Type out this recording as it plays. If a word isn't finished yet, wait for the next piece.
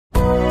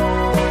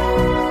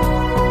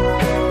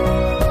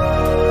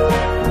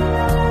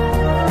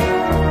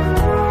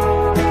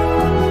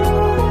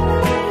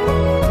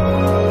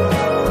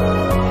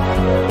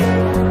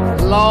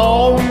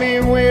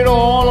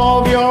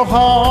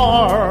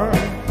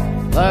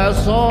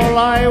That's all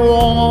I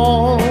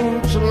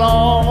want,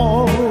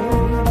 love.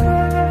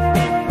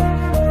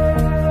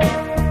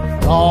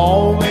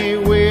 Love me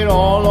with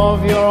all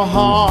of your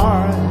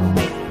heart,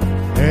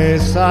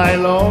 as I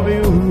love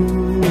you.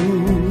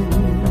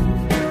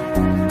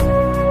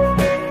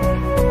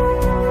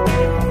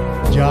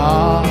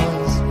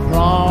 Just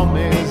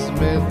promise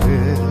me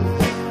this,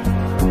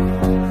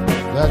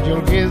 that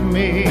you'll give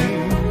me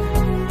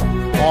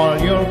all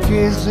your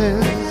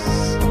kisses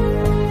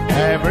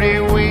every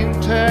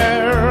winter,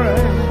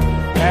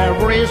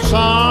 every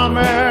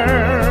summer,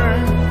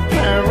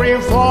 every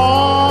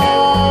fall.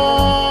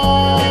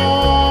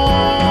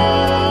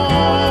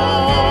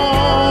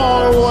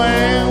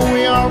 When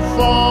we are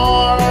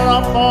far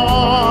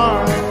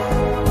apart,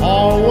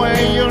 or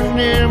when you're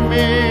near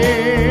me,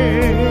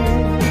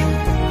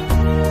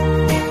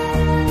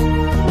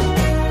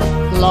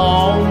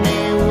 love me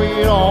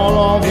with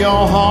all of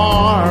your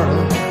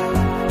heart,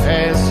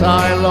 as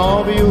I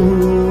love you.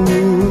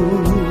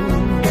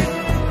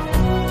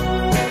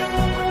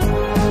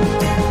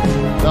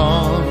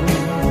 Don't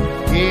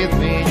give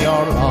me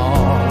your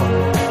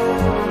love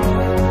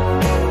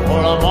for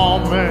a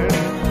moment,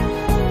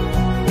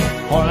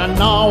 for an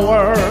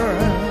hour.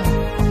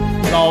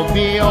 Love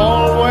me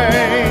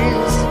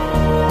always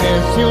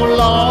as you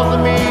love